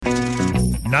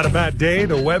Not a bad day.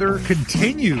 The weather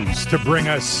continues to bring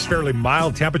us fairly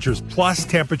mild temperatures, plus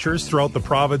temperatures throughout the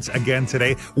province again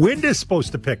today. Wind is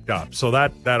supposed to pick up, so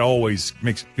that always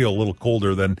makes it feel a little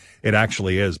colder than it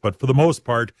actually is. But for the most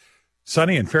part,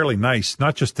 sunny and fairly nice,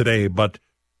 not just today, but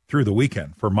through the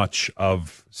weekend for much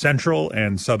of central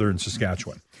and southern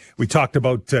Saskatchewan. We talked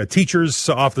about teachers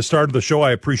off the start of the show.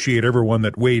 I appreciate everyone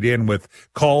that weighed in with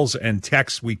calls and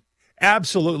texts. We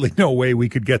absolutely no way we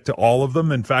could get to all of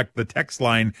them. In fact, the text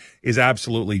line is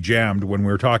absolutely jammed when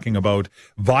we're talking about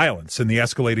violence and the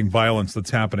escalating violence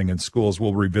that's happening in schools.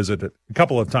 We'll revisit it a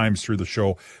couple of times through the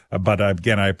show, but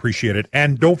again, I appreciate it.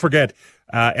 And don't forget,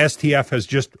 STF has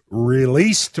just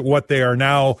released what they are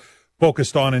now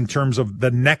focused on in terms of the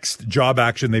next job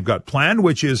action they've got planned,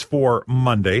 which is for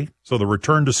Monday. So the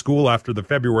return to school after the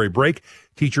February break,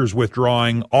 teachers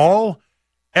withdrawing all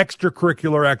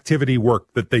extracurricular activity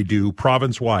work that they do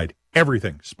province-wide.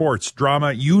 Everything, sports,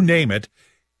 drama, you name it.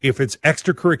 If it's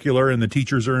extracurricular and the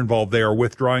teachers are involved, they are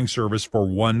withdrawing service for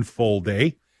one full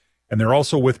day. And they're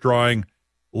also withdrawing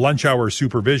lunch hour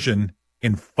supervision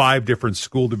in 5 different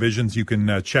school divisions. You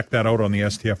can check that out on the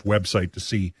STF website to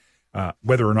see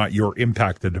whether or not you're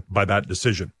impacted by that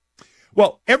decision.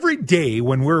 Well, every day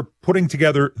when we're putting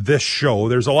together this show,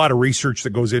 there's a lot of research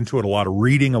that goes into it, a lot of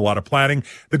reading, a lot of planning.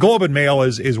 The Globe and Mail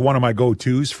is one of my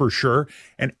go-tos for sure.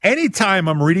 And anytime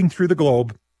I'm reading through the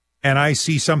Globe and I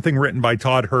see something written by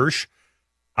Todd Hirsch,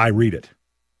 I read it.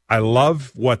 I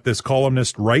love what this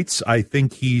columnist writes. I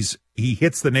think he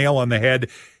hits the nail on the head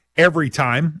every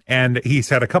time. And he's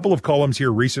had a couple of columns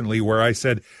here recently where I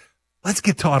said, let's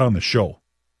get Todd on the show.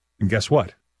 And guess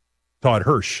what? Todd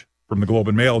Hirsch from the Globe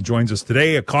and Mail joins us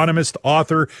today, economist,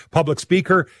 author, public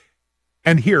speaker,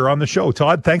 and here on the show.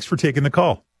 Todd, thanks for taking the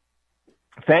call.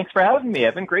 Thanks for having me,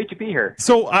 Evan. Great to be here.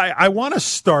 So I want to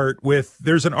start with,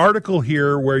 there's an article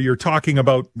here where you're talking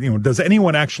about, does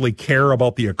anyone actually care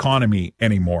about the economy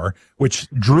anymore, which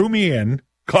drew me in,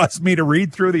 caused me to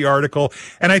read through the article.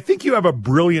 And I think you have a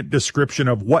brilliant description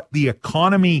of what the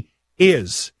economy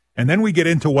is. And then we get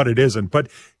into what it isn't. But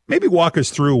maybe walk us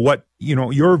through what,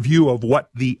 your view of what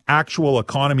the actual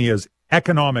economy is.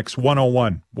 Economics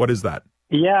 101. What is that?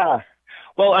 Yeah.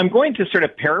 Well, I'm going to sort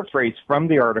of paraphrase from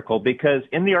the article because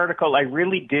in the article, I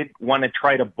really did want to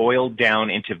try to boil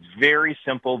down into very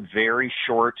simple, very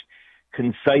short,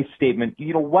 concise statement.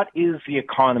 What is the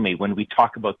economy when we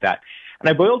talk about that? And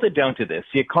I boiled it down to this.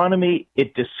 The economy,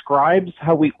 it describes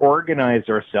how we organize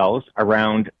ourselves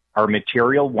around our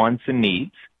material wants and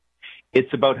needs.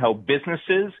 It's about how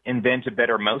businesses invent a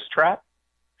better mousetrap,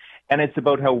 and it's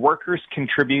about how workers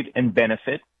contribute and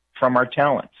benefit from our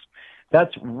talents.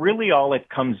 That's really all it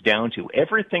comes down to.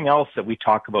 Everything else that we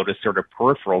talk about is sort of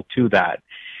peripheral to that.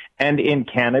 And in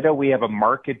Canada, we have a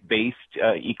market-based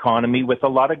economy with a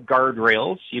lot of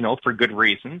guardrails, for good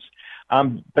reasons.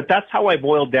 But that's how I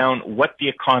boiled down what the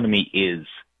economy is.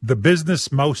 The business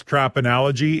mousetrap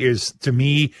analogy is, to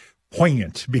me,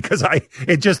 poignant because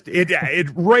it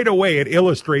right away, it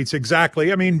illustrates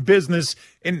exactly. I mean, business,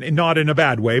 not in a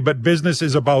bad way, but business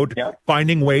is about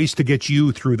finding ways to get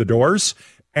you through the doors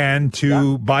and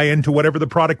to buy into whatever the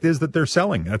product is that they're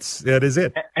selling. That is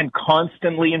it. And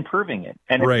constantly improving it.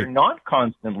 And if right. you're not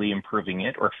constantly improving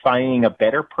it or finding a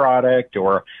better product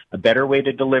or a better way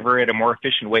to deliver it, a more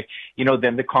efficient way,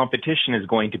 then the competition is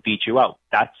going to beat you out.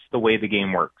 That's the way the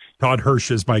game works. Todd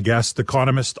Hirsch is my guest,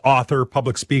 economist, author,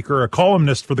 public speaker, a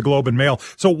columnist for the Globe and Mail.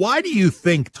 So why do you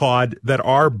think, Todd, that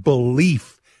our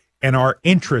belief and our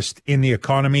interest in the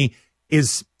economy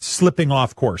is slipping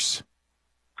off course?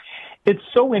 It's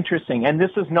so interesting, and this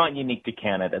is not unique to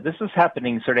Canada. This is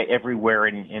happening sort of everywhere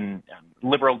in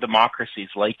liberal democracies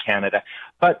like Canada.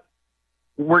 But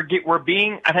we're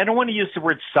being, and I don't want to use the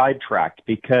word sidetracked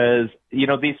because,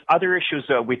 these other issues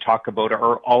that we talk about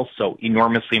are also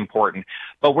enormously important.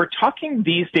 But we're talking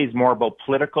these days more about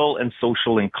political and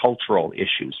social and cultural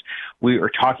issues. We are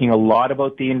talking a lot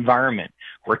about the environment.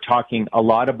 We're talking a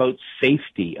lot about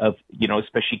safety of,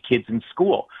 especially kids in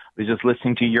school. I was just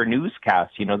listening to your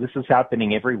newscast. This is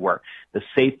happening everywhere. The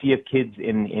safety of kids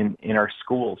in our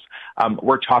schools.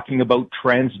 We're talking about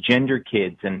transgender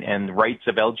kids and the rights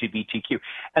of LGBTQ.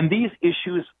 And these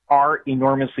issues are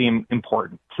enormously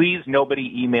important. Please,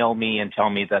 nobody email me and tell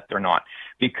me that they're not,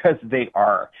 because they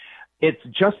are. It's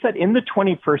just that in the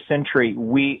 21st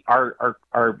century,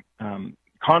 our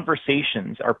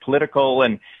conversations, our political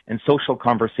and social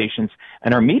conversations,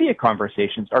 and our media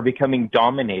conversations are becoming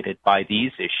dominated by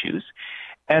these issues.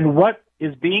 And what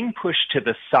is being pushed to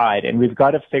the side, and we've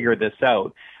got to figure this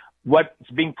out, what's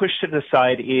being pushed to the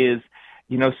side is,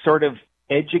 sort of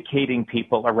educating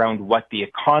people around what the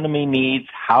economy needs,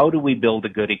 how do we build a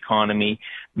good economy,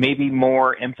 maybe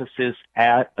more emphasis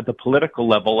at the political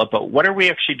level about what are we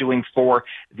actually doing for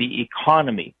the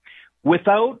economy,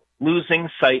 without losing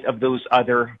sight of those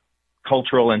other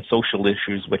cultural and social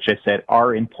issues, which I said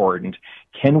are important.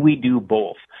 Can we do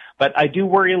both? But I do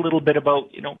worry a little bit about,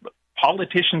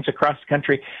 politicians across the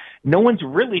country. No one's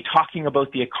really talking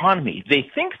about the economy.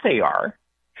 They think they are,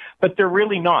 but they're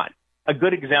really not. A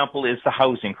good example is the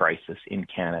housing crisis in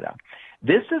Canada.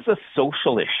 This is a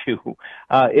social issue.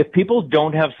 If people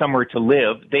don't have somewhere to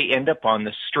live, they end up on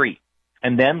the street.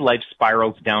 And then life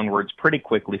spirals downwards pretty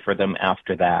quickly for them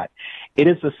after that. It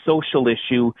is a social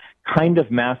issue kind of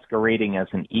masquerading as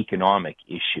an economic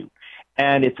issue.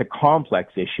 And it's a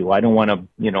complex issue. I don't want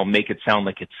to, make it sound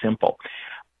like it's simple.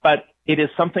 But it is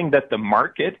something that the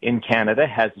market in Canada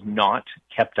has not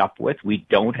kept up with. We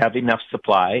don't have enough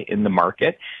supply in the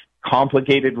market.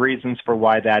 Complicated reasons for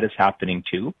why that is happening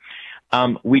too.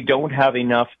 We don't have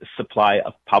enough supply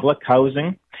of public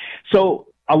housing. So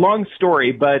a long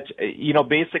story, but,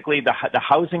 basically the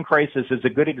housing crisis is a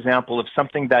good example of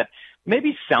something that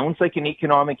maybe sounds like an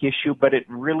economic issue, but it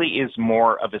really is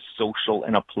more of a social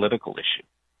and a political issue.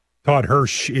 Todd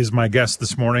Hirsch is my guest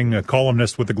this morning, a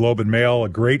columnist with the Globe and Mail, a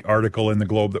great article in the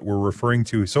Globe that we're referring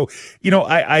to. So,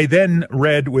 I then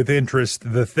read with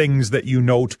interest the things that you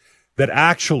note that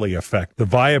actually affect the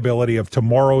viability of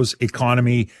tomorrow's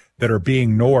economy that are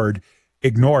being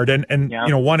ignored. And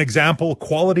one example,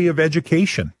 quality of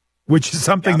education, which is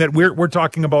something that we're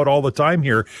talking about all the time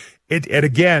here. And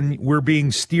again, we're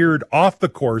being steered off the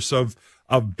course of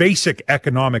basic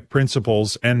economic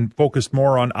principles and focused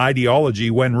more on ideology,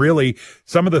 when really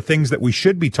some of the things that we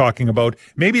should be talking about,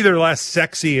 maybe they're less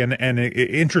sexy and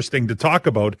interesting to talk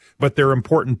about, but they're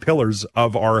important pillars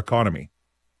of our economy.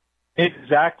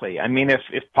 Exactly. I mean,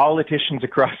 if politicians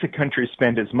across the country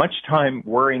spend as much time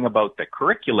worrying about the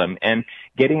curriculum and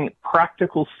getting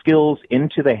practical skills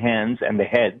into the hands and the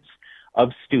heads of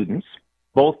students,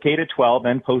 both K-12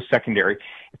 and post-secondary,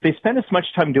 if they spend as much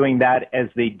time doing that as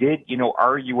they did,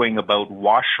 arguing about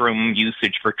washroom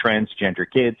usage for transgender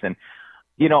kids, and,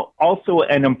 also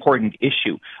an important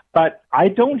issue. But I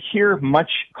don't hear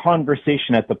much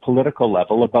conversation at the political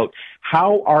level about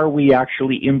how are we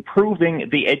actually improving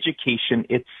the education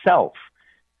itself.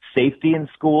 Safety in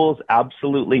schools,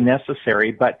 absolutely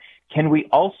necessary, but can we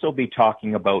also be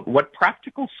talking about what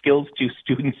practical skills do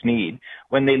students need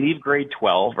when they leave grade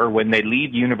 12 or when they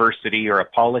leave university or a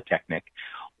polytechnic?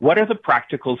 What are the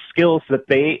practical skills that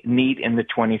they need in the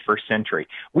 21st century?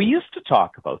 We used to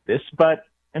talk about this, but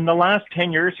in the last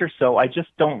 10 years or so, I just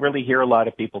don't really hear a lot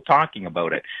of people talking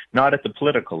about it, not at the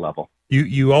political level.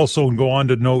 You also go on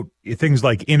to note things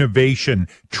like innovation,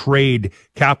 trade,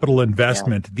 capital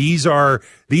investment. Yeah.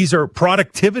 These are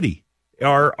productivity,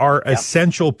 are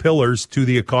essential pillars to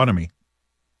the economy.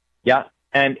 Yeah.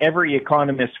 And every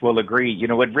economist will agree,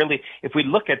 if we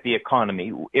look at the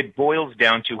economy, it boils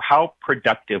down to how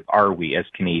productive are we as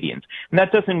Canadians. And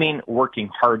that doesn't mean working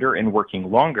harder and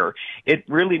working longer. It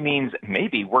really means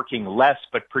maybe working less,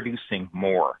 but producing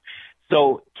more.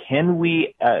 So can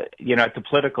we, at the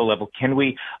political level, can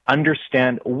we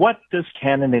understand what does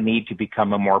Canada need to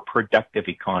become a more productive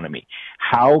economy?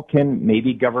 How can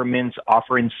maybe governments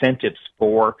offer incentives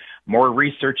for more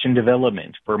research and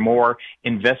development, for more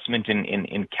investment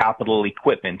in capital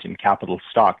equipment and capital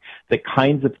stock, the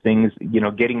kinds of things,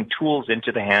 getting tools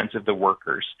into the hands of the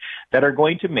workers that are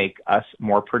going to make us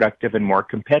more productive and more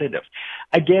competitive.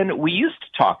 Again, we used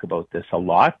to talk about this a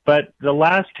lot, but the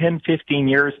last 10, 15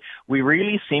 years, we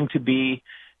really seem to be,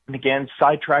 and again,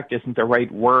 sidetracked isn't the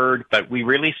right word, but we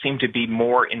really seem to be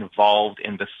more involved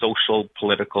in the social,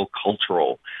 political,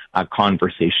 cultural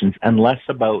conversations and less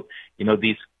about,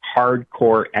 these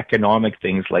hardcore economic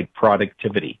things like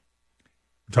productivity.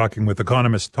 Talking with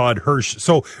economist Todd Hirsch.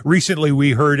 So recently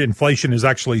we heard inflation is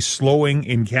actually slowing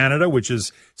in Canada, which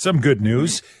is some good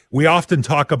news. We often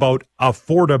talk about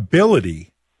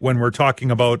affordability when we're talking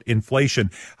about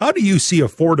inflation. How do you see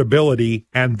affordability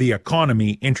and the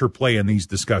economy interplay in these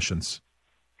discussions?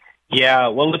 Yeah,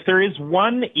 well, if there is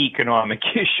one economic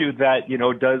issue that,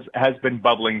 has been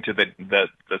bubbling to the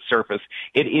surface,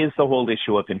 it is the whole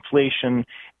issue of inflation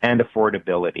and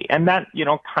affordability. And that,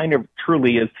 kind of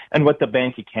truly is, and what the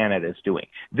Bank of Canada is doing.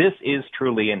 This is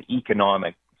truly an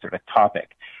economic sort of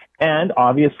topic. And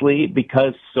obviously,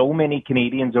 because so many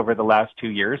Canadians over the last 2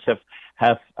 years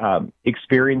have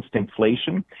experienced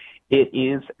inflation, it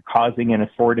is causing an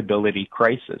affordability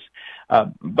crisis.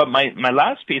 But my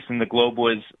last piece in the Globe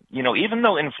was, even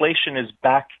though inflation is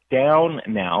back down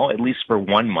now, at least for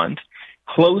 1 month,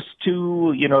 close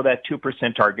to, that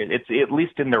 2% target. It's at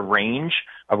least in the range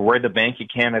of where the Bank of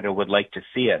Canada would like to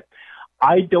see it.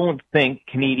 I don't think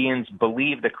Canadians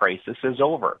believe the crisis is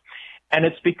over. And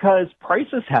it's because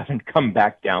prices haven't come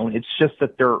back down. It's just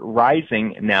that they're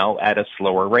rising now at a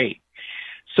slower rate.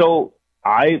 So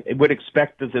I would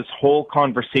expect that this whole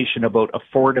conversation about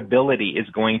affordability is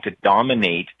going to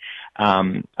dominate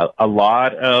a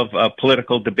lot of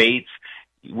political debates.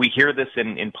 We hear this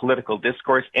in political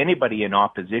discourse. Anybody in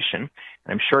opposition, and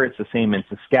I'm sure it's the same in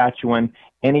Saskatchewan,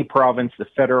 any province, the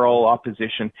federal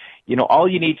opposition, all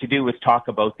you need to do is talk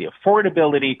about the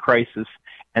affordability crisis,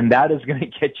 and that is going to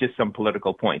get you some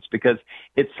political points because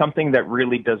it's something that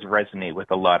really does resonate with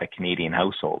a lot of Canadian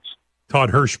households. Todd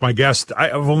Hirsch, my guest.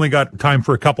 I've only got time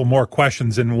for a couple more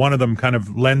questions, and one of them kind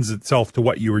of lends itself to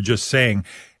what you were just saying.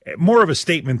 More of a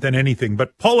statement than anything,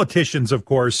 but politicians, of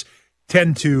course,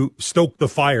 tend to stoke the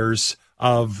fires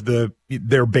of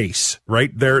their base,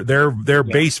 right? Their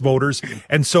base voters.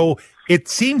 And so it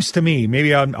seems to me,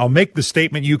 maybe I'll make the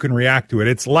statement, you can react to it.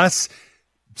 It's less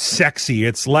sexy.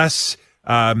 It's less,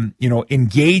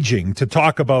 engaging to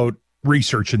talk about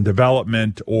research and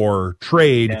development or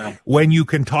trade when you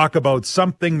can talk about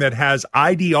something that has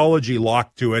ideology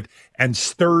locked to it and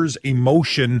stirs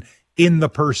emotion in the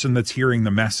person that's hearing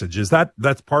the message.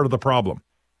 That's part of the problem?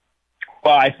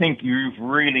 Well, I think you've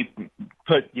really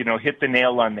hit the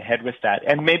nail on the head with that.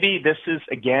 And maybe this is,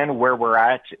 again, where we're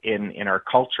at in our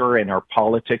culture and our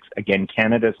politics. Again,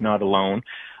 Canada's not alone.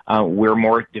 We're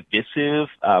more divisive.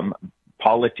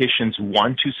 Politicians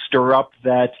want to stir up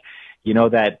that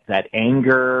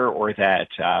anger or that,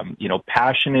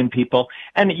 passion in people.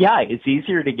 And it's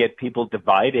easier to get people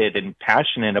divided and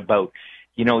passionate about,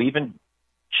 even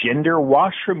gender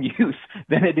washroom use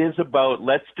than it is about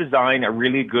let's design a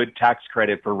really good tax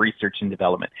credit for research and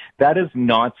development. That is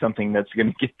not something that's going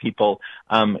to get people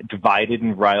divided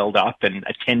and riled up and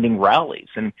attending rallies.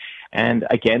 And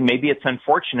again, maybe it's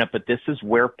unfortunate, but this is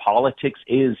where politics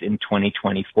is in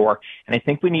 2024. And I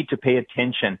think we need to pay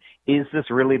attention. Is this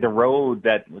really the road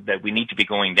that we need to be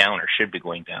going down or should be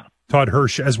going down? Todd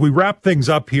Hirsch, as we wrap things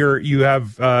up here, you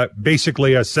have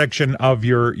basically a section of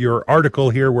your article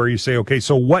here where you say, okay,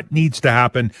 so what needs to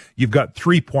happen? You've got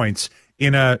 3 points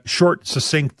in a short,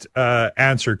 succinct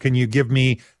answer. Can you give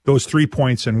me those 3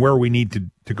 points and where we need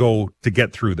to go to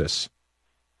get through this?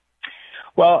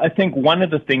 Well, I think one of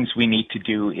the things we need to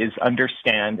do is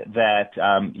understand that,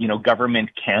 government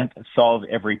can't solve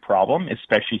every problem,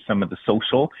 especially some of the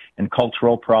social and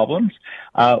cultural problems.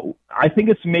 I think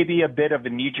it's maybe a bit of a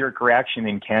knee-jerk reaction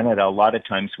in Canada. A lot of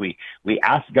times we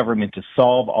ask government to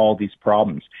solve all these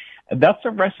problems. That's a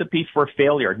recipe for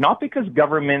failure, not because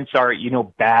governments are,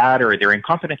 bad or they're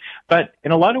incompetent, but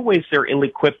in a lot of ways they're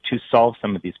ill-equipped to solve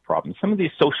some of these problems. Some of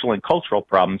these social and cultural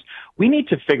problems we need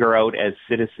to figure out as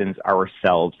citizens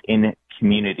ourselves in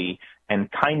community and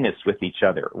kindness with each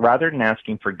other, rather than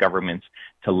asking for governments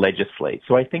to legislate.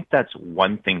 So I think that's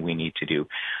one thing we need to do.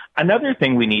 Another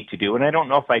thing we need to do, and I don't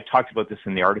know if I talked about this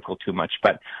in the article too much,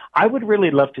 but I would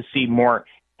really love to see more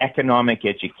economic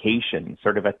education,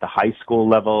 sort of at the high school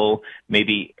level,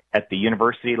 maybe at the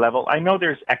university level. I know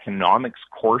there's economics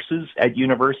courses at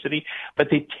university, but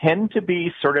they tend to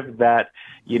be sort of that,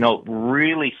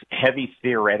 really heavy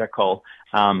theoretical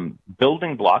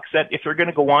building blocks that if you're going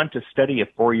to go on to study a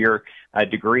 4-year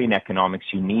degree in economics,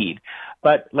 you need.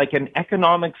 But like an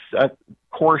economics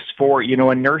course for,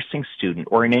 a nursing student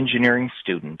or an engineering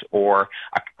student or,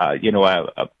 a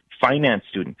finance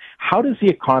student. How does the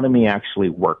economy actually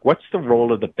work? What's the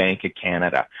role of the Bank of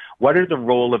Canada? What are the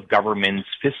role of government's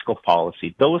fiscal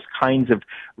policy? Those kinds of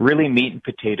really meat and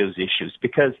potatoes issues.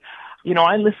 Because,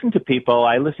 I listen to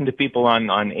people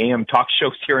on AM talk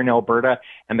shows here in Alberta,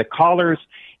 and the callers,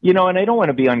 and I don't want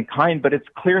to be unkind, but it's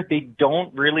clear they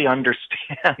don't really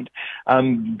understand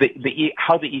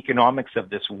how the economics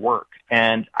of this work.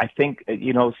 And I think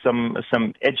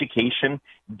some education,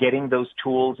 getting those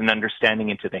tools and understanding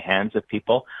into the hands of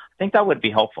people, I think that would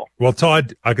be helpful. Well,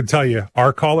 Todd, I can tell you,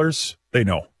 our callers, they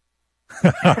know.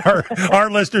 our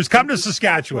listeners, come to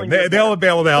Saskatchewan. They'll be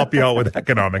able to help you out with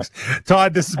economics.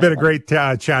 Todd, this has been a great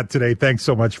chat today. Thanks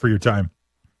so much for your time.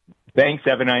 Thanks,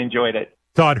 Evan. I enjoyed it.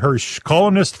 Todd Hirsch,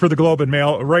 columnist for the Globe and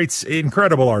Mail, writes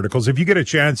incredible articles. If you get a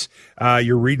chance,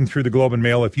 you're reading through the Globe and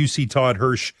Mail. If you see Todd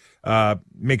Hirsch,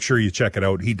 make sure you check it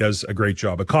out. He does a great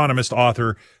job. Economist,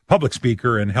 author, public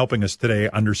speaker, and helping us today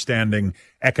understanding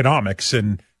economics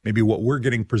and maybe what we're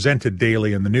getting presented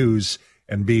daily in the news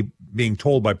and being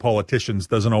told by politicians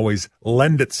doesn't always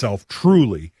lend itself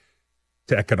truly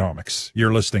to economics.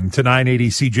 You're listening to 980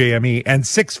 CJME and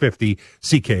 650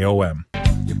 CKOM.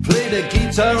 You play the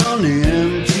guitar on the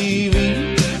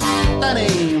MTV.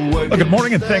 money. Well, good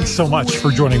morning, and thanks so much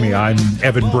for joining me. I'm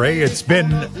Evan Bray. It's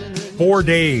been 4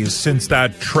 days since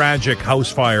that tragic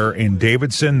house fire in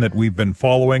Davidson that we've been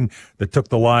following that took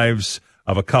the lives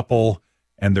of a couple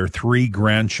and their 3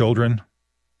 grandchildren.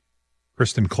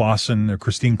 Christine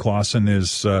Clausen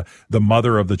is the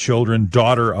mother of the children,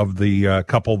 daughter of the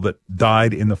couple that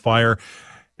died in the fire.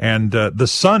 And the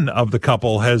son of the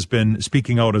couple has been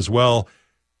speaking out as well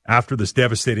after this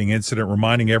devastating incident,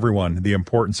 reminding everyone the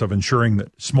importance of ensuring that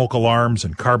smoke alarms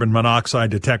and carbon monoxide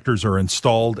detectors are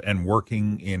installed and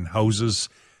working in houses.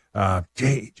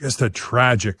 Just a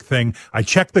tragic thing. I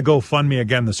checked the GoFundMe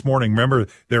again this morning. Remember,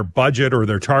 their budget or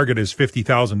their target is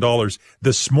 $50,000.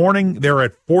 This morning, they're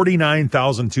at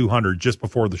 $49,200 just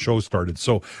before the show started.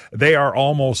 So they are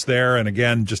almost there. And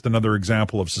again, just another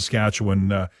example of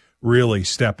Saskatchewan really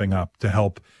stepping up to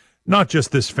help not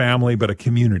just this family, but a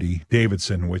community,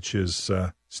 Davidson, which is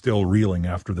still reeling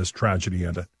after this tragedy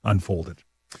had unfolded.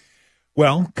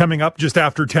 Well, coming up just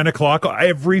after 10 o'clock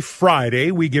every Friday,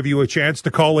 we give you a chance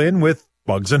to call in with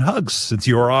Bugs and Hugs. It's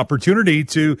your opportunity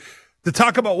to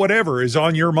talk about whatever is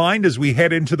on your mind as we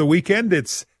head into the weekend.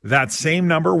 It's that same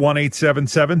number,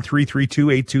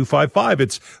 1-877-332-8255.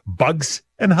 It's Bugs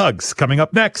and Hugs coming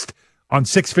up next on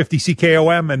 650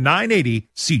 CKOM and 980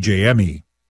 CJME.